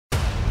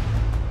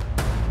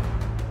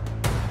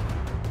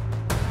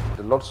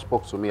Lord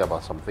spoke to me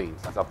about some things.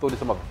 As I've told you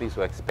some of the things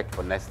to expect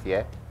for next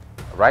year,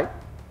 right?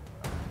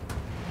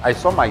 I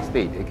saw my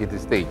state, Ekiti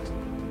State,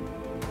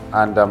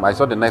 and I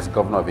saw the next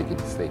governor of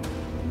Ekiti State.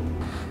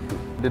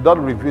 The Lord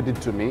revealed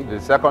it to me. The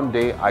second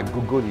day, I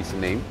Googled his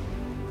name,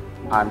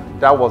 and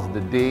that was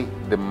the day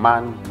the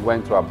man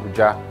went to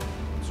Abuja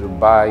to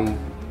buy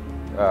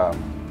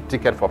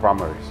ticket for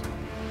primaries.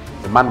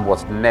 The man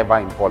was never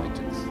in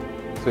politics.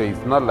 So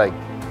it's not like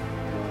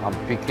I'm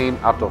picking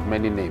out of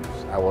many names.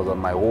 I was on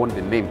my own,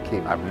 the name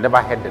came. I've never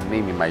heard the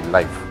name in my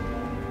life.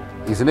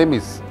 His name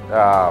is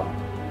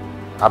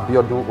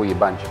Abiodun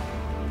Oyebanji,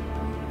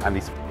 and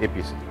it's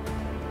APC.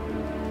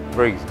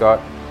 Praise God.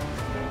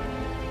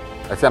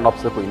 I see an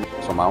obstacle in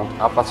surmount.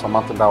 After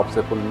surmounting that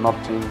obstacle,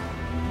 nothing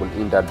will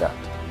hinder that.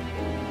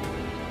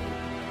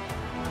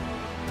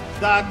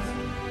 That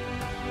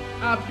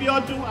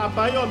Abiodun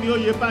Abayomi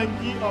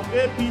Oyebanji of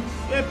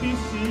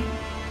APC,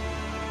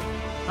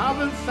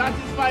 having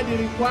satisfied the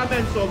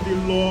requirements of the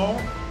law,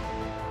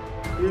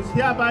 is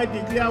hereby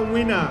declared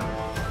winner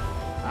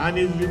and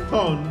is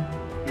returned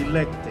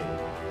elected.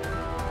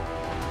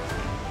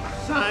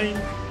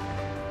 Signed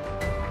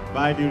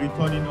by the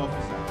returning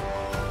officer.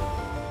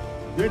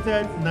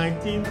 Dated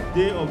 19th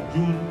day of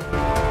June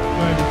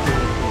 2020.